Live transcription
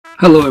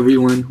Hello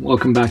everyone,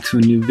 welcome back to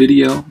a new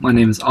video. My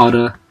name is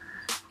Ada,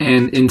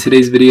 and in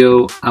today's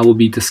video I will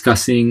be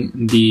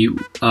discussing the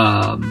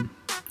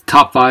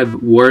top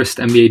 5 worst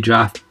NBA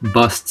draft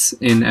busts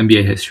in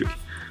NBA history.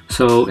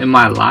 So in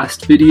my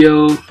last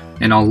video,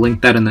 and I'll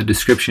link that in the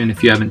description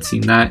if you haven't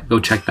seen that, go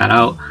check that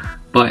out.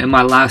 But in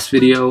my last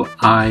video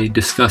I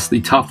discussed the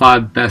top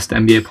 5 best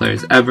NBA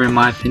players ever in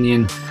my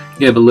opinion.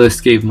 Gave a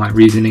list, gave my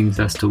reasonings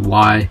as to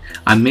why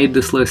I made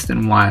this list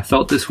and why I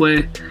felt this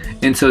way.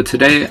 And so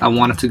today I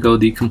wanted to go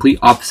the complete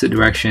opposite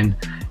direction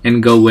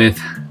and go with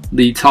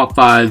the top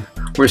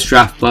 5 worst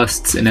draft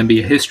busts in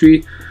NBA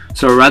history.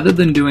 So rather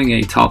than doing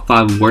a top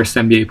 5 worst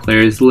NBA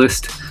players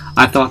list,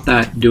 I thought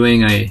that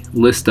doing a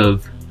list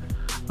of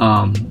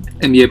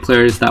NBA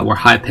players that were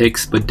high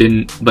picks but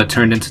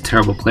turned into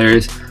terrible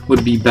players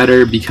would be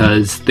better,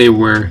 because they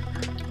were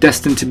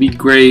destined to be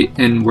great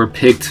and were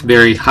picked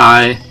very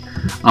high,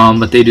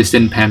 but they just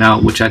didn't pan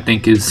out, which I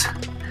think is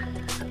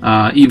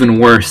even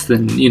worse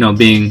than,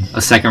 being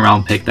a second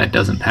round pick that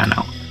doesn't pan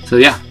out. So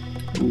yeah,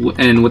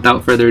 and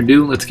without further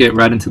ado, let's get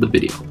right into the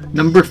video.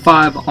 Number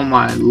 5 on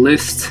my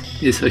list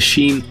is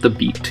Hasheem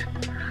Thabeet.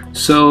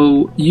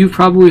 So you've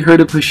probably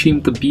heard of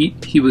Hasheem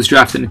Thabeet. He was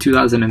drafted in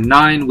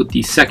 2009 with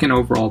the 2nd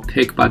overall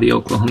pick by the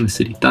Oklahoma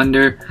City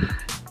Thunder,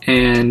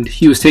 and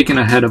he was taken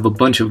ahead of a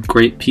bunch of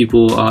great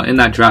people in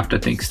that draft. I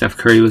think Steph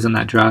Curry was in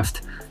that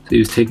draft. He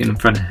was taken in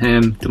front of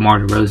him,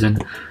 DeMar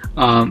DeRozan,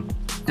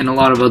 and a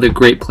lot of other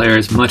great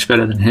players much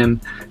better than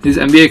him. His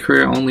NBA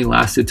career only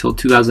lasted till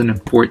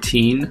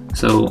 2014,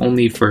 so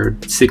only for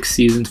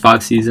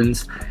 5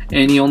 seasons,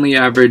 and he only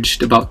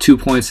averaged about 2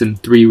 points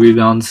and 3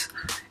 rebounds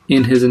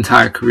in his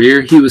entire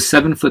career. He was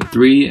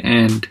 7'3"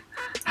 and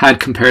had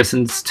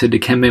comparisons to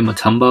Dikembe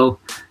Mutombo,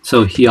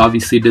 so he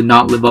obviously did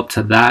not live up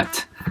to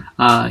that.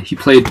 He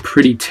played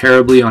pretty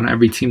terribly on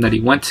every team that he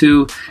went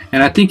to,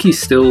 and I think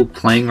he's still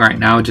playing right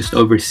now, just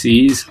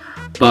overseas,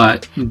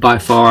 but by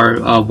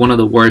far one of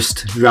the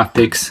worst draft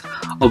picks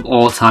of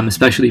all time,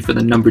 especially for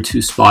the number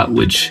 2 spot,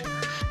 which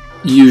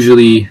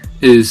usually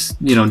is,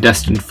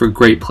 destined for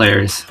great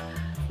players,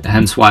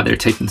 hence why they're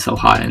taken so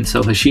high. And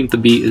so Hasheem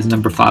Thabeet is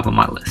number 5 on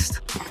my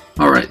list.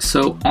 Alright,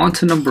 so on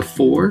to number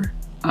 4.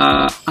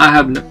 I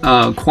have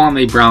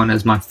Kwame Brown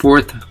as my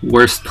 4th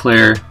worst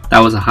player that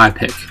was a high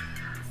pick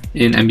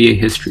in NBA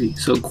history.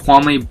 So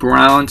Kwame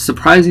Brown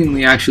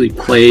surprisingly actually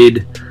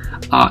played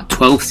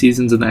 12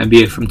 seasons in the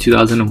NBA from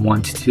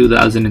 2001 to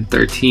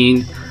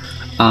 2013.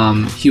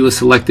 He was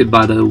selected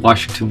by the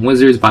Washington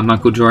Wizards by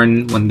Michael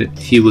Jordan when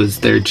he was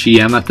their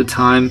GM at the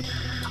time.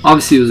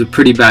 Obviously it was a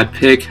pretty bad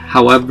pick.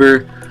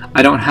 However,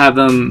 I don't have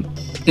him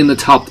in the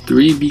top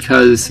 3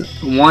 because,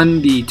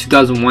 one, the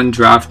 2001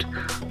 draft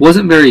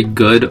wasn't very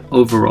good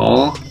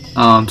overall.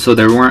 So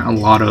there weren't a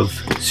lot of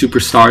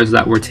superstars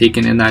that were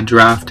taken in that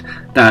draft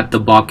that the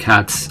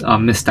Bobcats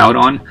missed out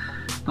on.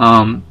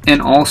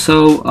 And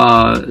also,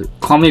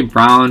 Kwame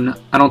Brown,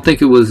 I don't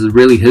think it was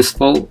really his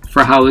fault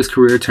for how his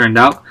career turned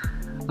out.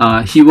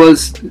 He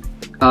was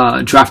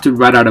drafted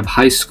right out of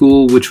high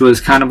school, which was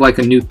kind of like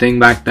a new thing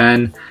back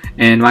then,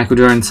 and Michael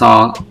Jordan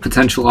saw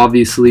potential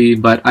obviously,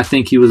 but I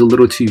think he was a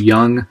little too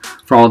young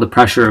for all the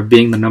pressure of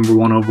being the number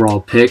 1 overall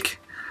pick.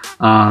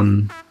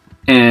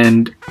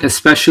 And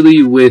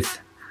especially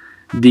with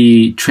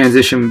the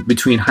transition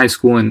between high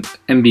school and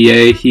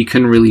NBA, he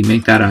couldn't really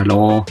make that at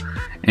all,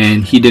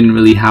 and he didn't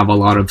really have a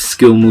lot of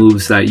skill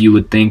moves that you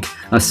would think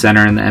a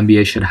center in the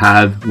NBA should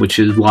have, which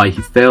is why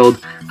he failed.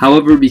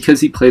 However,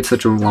 because he played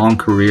such a long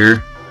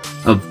career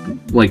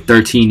of like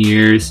 13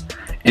 years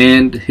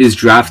and his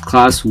draft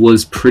class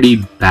was pretty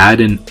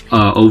bad in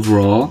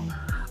overall,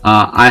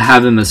 I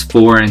have him as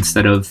 4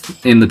 instead of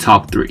in the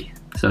top 3.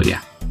 So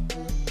yeah.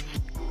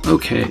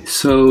 Okay,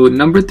 so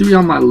number 3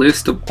 on my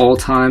list of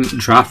all-time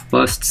draft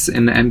busts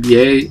in the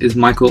NBA is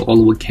Michael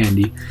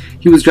Olowokandi.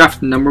 He was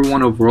drafted number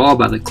 1 overall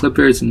by the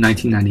Clippers in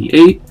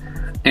 1998,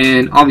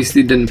 and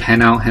obviously didn't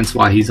pan out, hence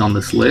why he's on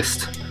this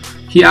list.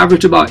 He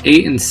averaged about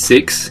 8 and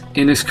 6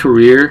 in his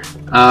career,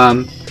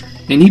 and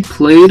he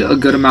played a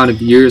good amount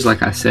of years,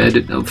 like I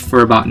said,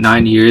 for about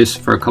 9 years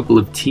for a couple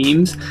of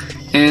teams.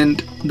 And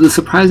the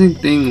surprising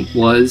thing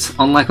was,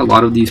 unlike a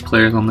lot of these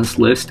players on this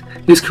list,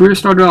 his career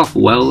started off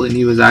well, and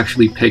he was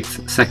actually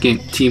picked second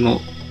team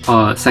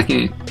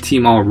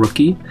all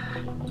rookie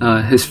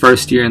his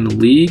first year in the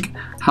league.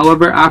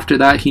 However, after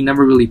that he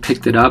never really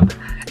picked it up,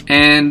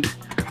 and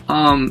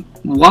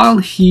while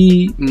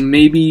he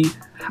may be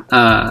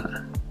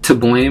to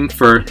blame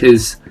for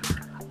his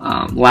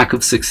lack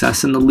of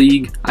success in the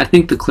league, I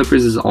think the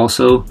Clippers is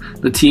also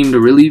the team to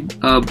really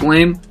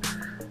blame,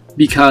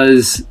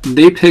 because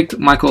they picked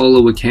Michael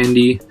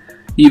Olowokandi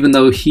even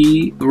though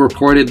he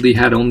reportedly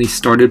had only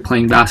started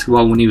playing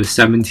basketball when he was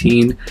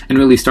 17 and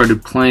really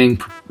started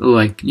playing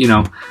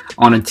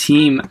on a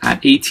team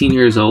at 18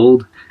 years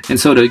old. And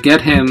so to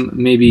get him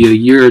maybe a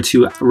year or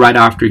 2 right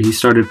after he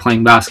started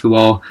playing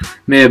basketball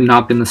may have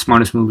not been the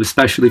smartest move,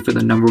 especially for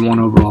the number 1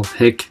 overall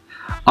pick.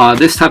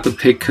 This type of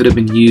pick could have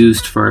been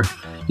used for,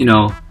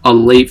 a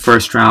late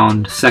first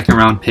round, second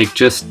round pick,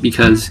 just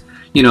because,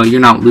 you're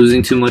not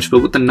losing too much.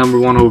 But with the number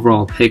 1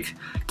 overall pick,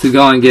 to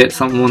go and get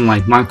someone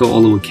like Michael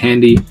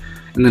Olowokandi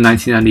in the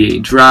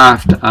 1998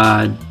 draft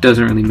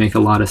doesn't really make a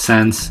lot of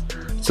sense.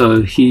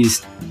 So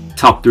he's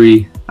top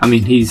 3. I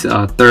mean, he's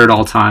 3rd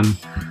all time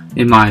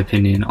in my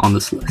opinion on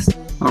this list.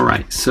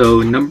 Alright,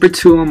 so number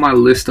 2 on my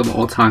list of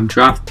all-time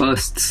draft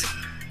busts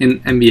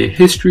in NBA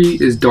history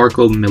is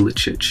Darko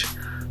Milicic.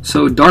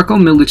 So Darko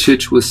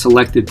Milicic was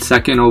selected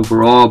 2nd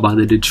overall by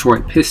the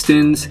Detroit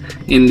Pistons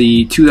in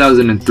the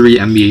 2003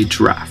 NBA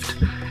draft.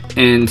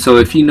 And so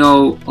if you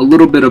know a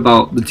little bit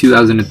about the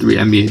 2003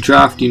 NBA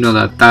draft, you know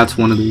that that's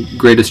one of the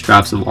greatest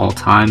drafts of all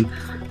time.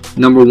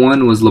 Number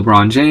 1 was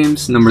LeBron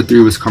James, number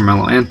 3 was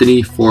Carmelo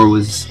Anthony, 4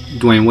 was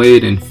Dwayne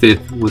Wade, and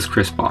 5th was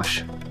Chris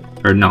Bosh.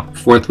 Or no,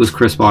 4th was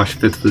Chris Bosh,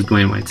 5th was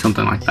Dwayne Wade,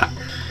 something like that.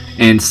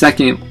 And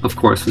 2nd, of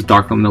course, was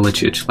Darko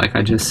Milicic, like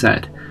I just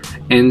said.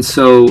 And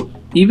so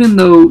even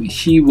though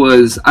he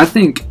was, I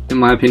think, in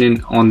my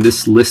opinion, on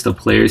this list of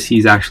players,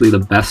 he's actually the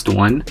best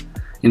one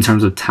in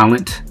terms of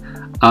talent.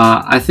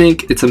 I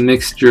think it's a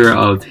mixture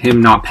of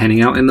him not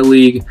panning out in the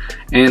league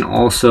and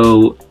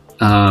also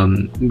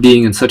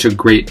being in such a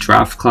great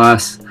draft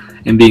class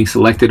and being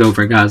selected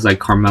over guys like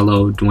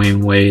Carmelo,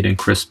 Dwayne Wade, and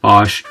Chris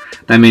Bosh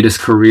that made his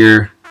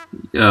career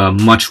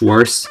much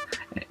worse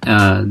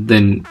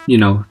than, you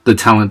know, the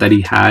talent that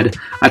he had.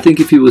 I think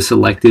if he was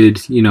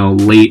selected, you know,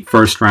 late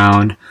 1st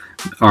round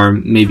or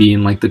maybe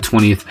in like the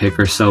 20th pick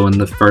or so in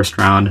the 1st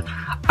round,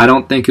 I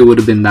don't think it would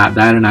have been that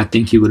bad, and I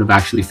think he would have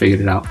actually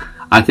figured it out.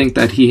 I think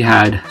that he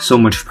had so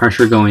much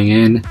pressure going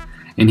in,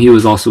 and he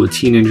was also a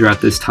teenager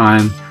at this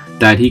time,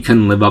 that he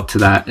couldn't live up to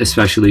that,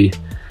 especially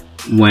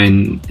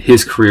when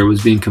his career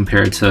was being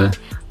compared to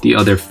the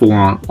other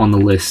 4 on the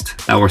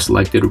list that were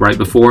selected right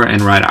before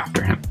and right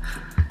after him.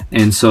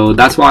 And so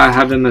that's why I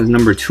have him as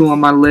number 2 on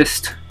my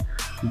list.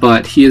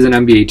 But he is an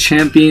NBA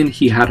champion.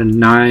 He had a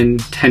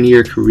 9-10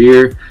 year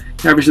career.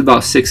 He averaged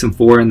about 6 and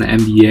 4 in the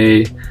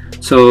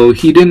NBA. So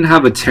he didn't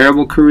have a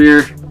terrible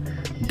career,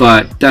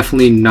 but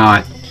definitely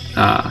not,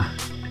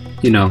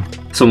 you know,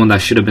 someone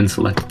that should have been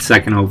selected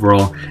 2nd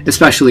overall,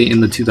 especially in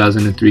the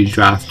 2003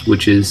 draft,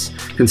 which is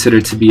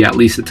considered to be at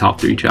least the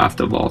top 3 draft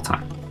of all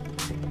time.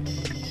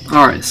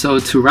 Alright, so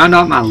to round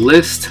out my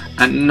list,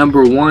 at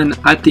number 1,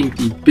 I think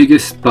the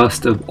biggest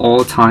bust of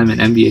all time in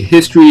NBA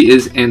history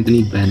is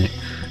Anthony Bennett.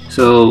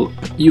 So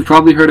you've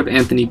probably heard of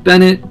Anthony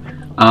Bennett.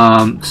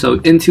 So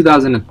in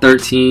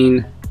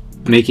 2013,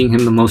 making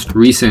him the most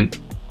recent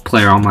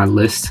player on my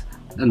list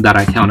that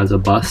I count as a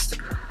bust,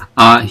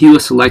 he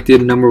was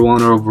selected number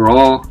 1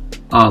 overall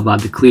by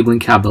the Cleveland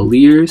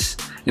Cavaliers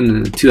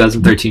in the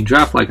 2013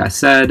 draft, like I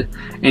said,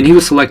 and he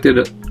was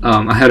selected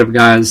ahead of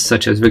guys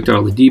such as Victor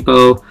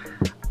Oladipo,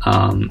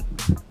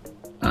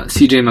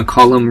 CJ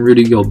McCollum,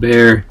 Rudy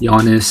Gobert,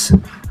 Giannis,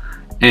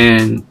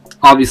 and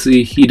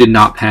obviously he did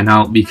not pan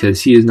out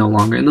because he is no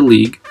longer in the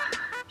league.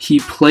 He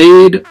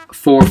played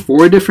for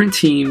 4 different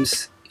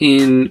teams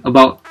in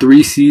about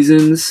 3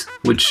 seasons,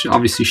 which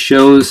obviously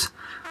shows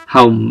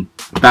how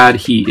bad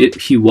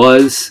he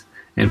was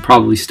and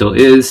probably still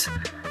is.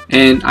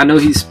 And I know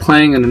he's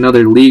playing in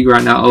another league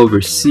right now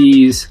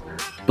overseas,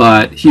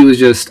 but he was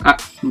just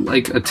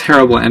like a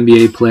terrible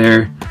NBA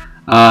player.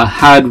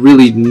 Had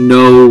really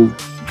no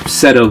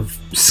set of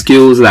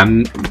skills that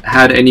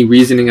had any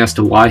reasoning as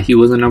to why he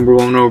was a number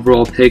 1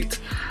 overall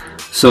picked.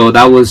 So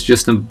that was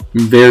just a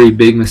very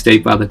big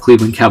mistake by the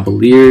Cleveland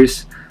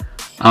Cavaliers.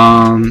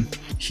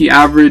 He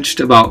averaged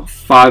about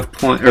 4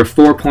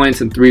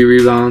 points and 3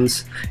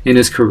 rebounds in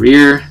his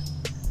career.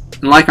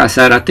 And like I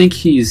said, I think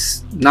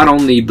he's not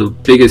only the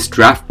biggest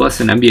draft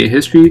bust in NBA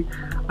history,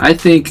 I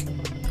think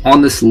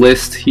on this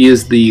list he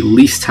is the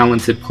least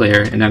talented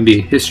player in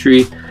NBA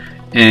history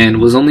and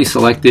was only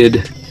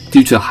selected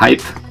due to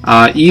hype.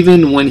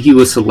 Even when he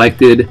was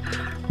selected,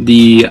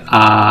 the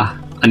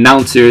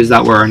announcers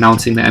that were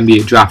announcing the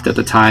NBA draft at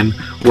the time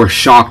were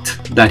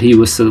shocked that he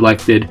was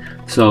selected.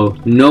 So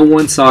no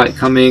one saw it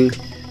coming,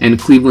 and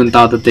Cleveland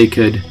thought that they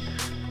could,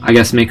 I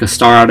guess, make a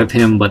star out of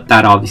him, but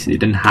that obviously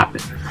didn't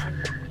happen.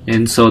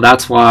 And so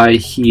that's why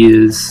he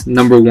is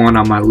number 1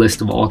 on my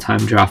list of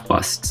all-time draft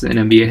busts in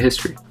NBA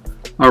history.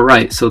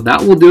 Alright, so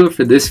that will do it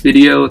for this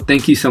video.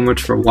 Thank you so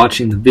much for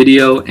watching the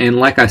video, and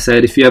like I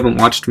said, if you haven't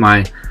watched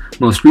my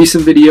most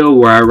recent video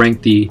where I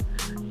rank the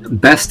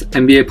best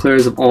NBA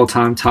players of all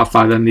time, top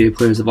 5 NBA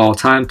players of all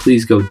time,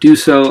 please go do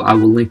so. I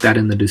will link that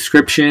in the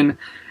description.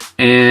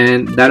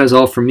 And that is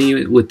all for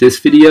me with this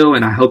video,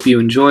 and I hope you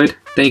enjoyed.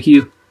 Thank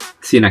you.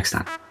 See you next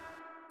time.